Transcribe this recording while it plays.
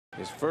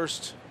His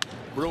first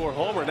Brewer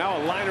homer, now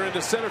a liner into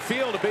center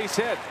field, a base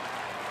hit.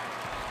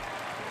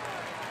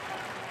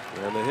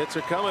 And the hits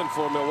are coming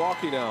for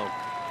Milwaukee now.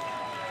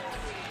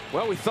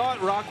 Well, we thought,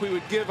 Rock, we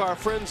would give our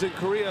friends in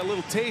Korea a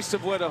little taste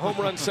of what a home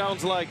run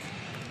sounds like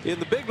in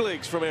the big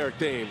leagues from Eric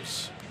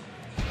Thames.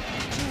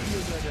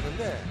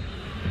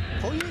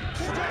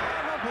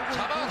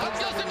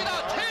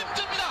 잡아당겼습니다.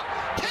 테임즈입니다.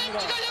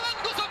 테임즈가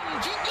향한 곳은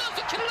중견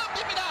스킬을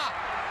넘깁니다.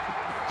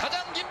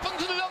 가장 깊은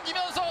길을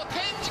넘기면서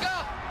테임즈가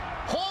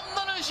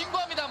홈런을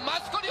신고합니다.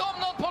 마스코리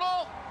홈런포로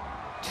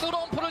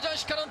투런포를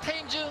장식하는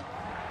테임즈.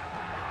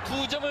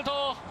 2점을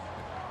더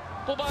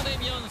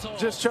뽑아내면서.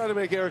 Just trying to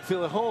make Eric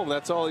feel at home.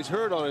 That's all he's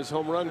heard on his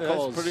home run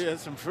calls.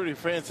 That's some pretty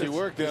fancy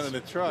work down in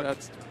the truck.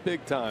 That's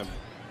big time.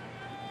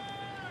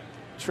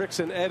 Tricks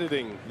and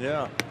editing.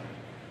 Yeah.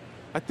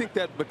 I think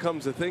that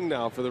becomes a thing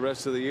now for the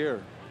rest of the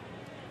year.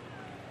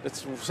 It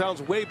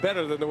sounds way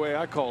better than the way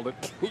I called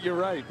it. You're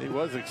right. He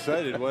was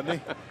excited,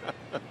 wasn't he?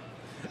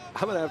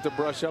 I'm going to have to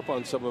brush up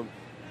on some of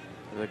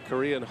the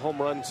Korean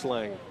home run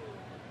slang.